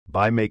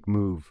Buy, Make,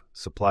 Move,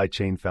 Supply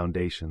Chain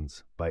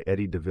Foundations by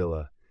Eddie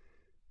Davila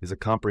is a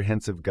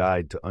comprehensive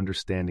guide to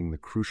understanding the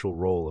crucial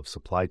role of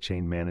supply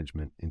chain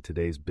management in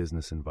today's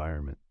business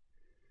environment.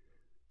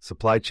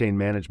 Supply chain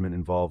management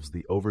involves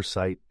the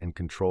oversight and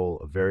control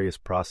of various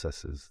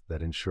processes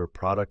that ensure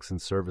products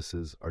and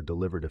services are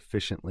delivered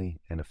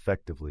efficiently and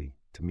effectively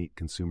to meet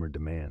consumer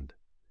demand.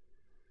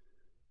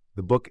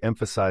 The book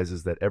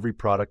emphasizes that every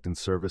product and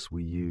service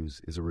we use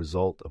is a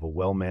result of a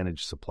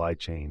well-managed supply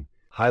chain,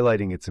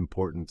 highlighting its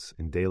importance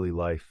in daily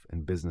life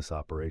and business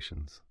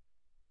operations.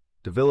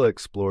 Davila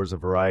explores a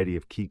variety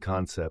of key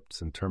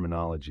concepts and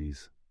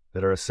terminologies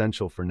that are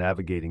essential for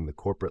navigating the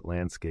corporate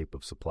landscape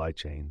of supply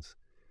chains.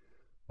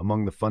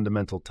 Among the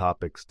fundamental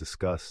topics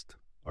discussed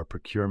are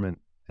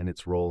procurement and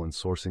its role in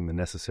sourcing the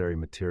necessary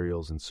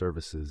materials and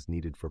services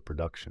needed for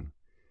production.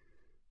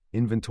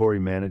 Inventory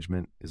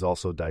management is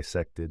also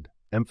dissected,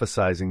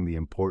 emphasizing the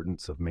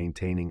importance of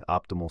maintaining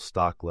optimal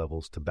stock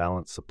levels to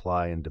balance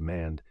supply and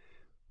demand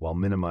while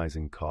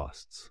minimizing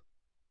costs.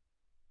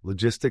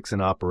 Logistics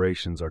and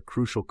operations are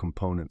crucial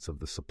components of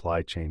the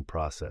supply chain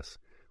process,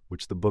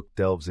 which the book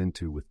delves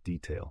into with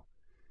detail.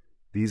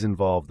 These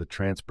involve the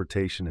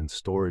transportation and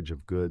storage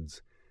of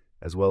goods,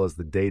 as well as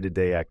the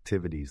day-to-day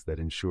activities that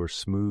ensure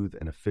smooth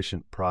and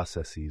efficient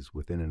processes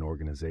within an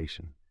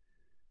organization.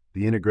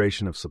 The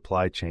integration of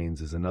supply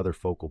chains is another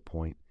focal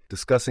point,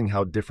 discussing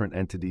how different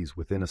entities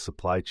within a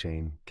supply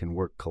chain can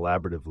work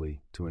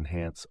collaboratively to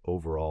enhance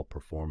overall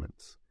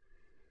performance.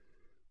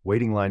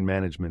 Waiting line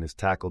management is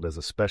tackled as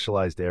a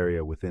specialized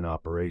area within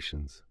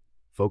operations,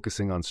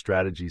 focusing on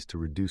strategies to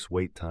reduce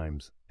wait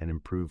times and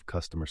improve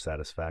customer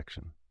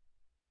satisfaction.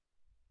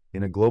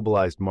 In a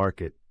globalized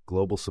market,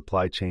 global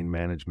supply chain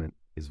management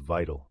is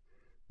vital,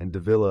 and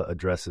Davila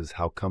addresses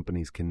how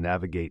companies can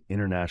navigate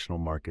international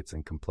markets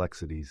and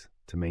complexities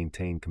to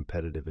maintain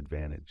competitive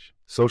advantage.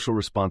 Social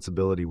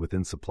responsibility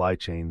within supply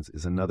chains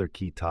is another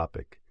key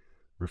topic,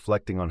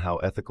 reflecting on how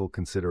ethical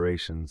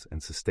considerations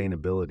and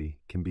sustainability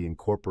can be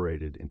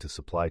incorporated into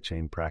supply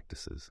chain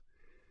practices.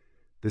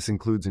 This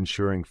includes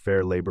ensuring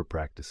fair labor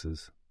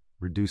practices,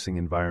 reducing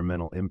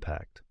environmental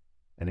impact,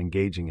 and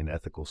engaging in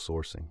ethical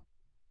sourcing.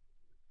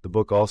 The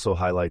book also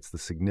highlights the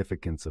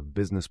significance of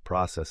business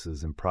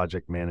processes and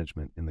project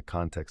management in the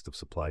context of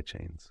supply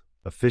chains.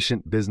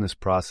 Efficient business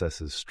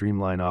processes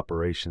streamline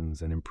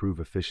operations and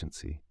improve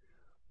efficiency,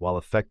 while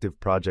effective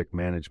project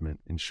management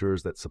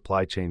ensures that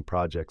supply chain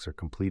projects are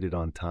completed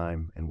on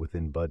time and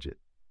within budget.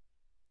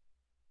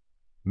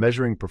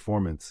 Measuring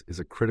performance is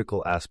a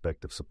critical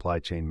aspect of supply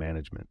chain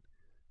management,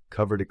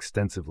 covered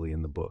extensively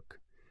in the book.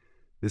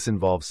 This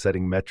involves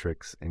setting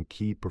metrics and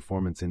key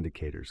performance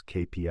indicators,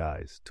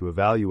 KPIs, to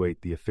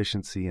evaluate the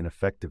efficiency and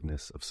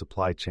effectiveness of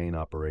supply chain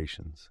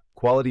operations.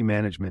 Quality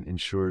management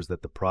ensures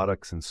that the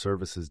products and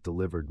services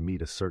delivered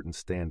meet a certain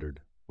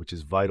standard, which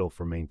is vital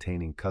for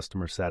maintaining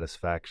customer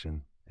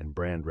satisfaction and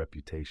brand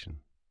reputation.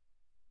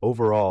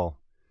 Overall,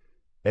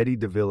 Eddie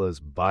Davila's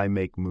Buy,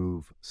 Make,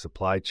 Move,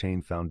 Supply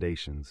Chain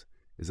Foundations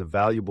is a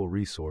valuable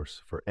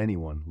resource for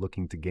anyone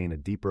looking to gain a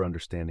deeper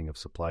understanding of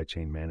supply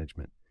chain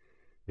management.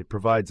 It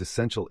provides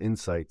essential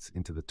insights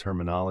into the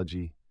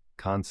terminology,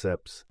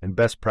 concepts, and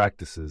best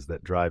practices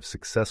that drive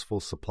successful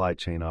supply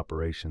chain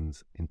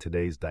operations in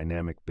today's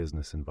dynamic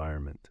business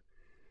environment.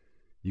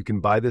 You can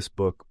buy this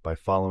book by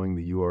following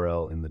the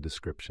URL in the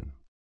description.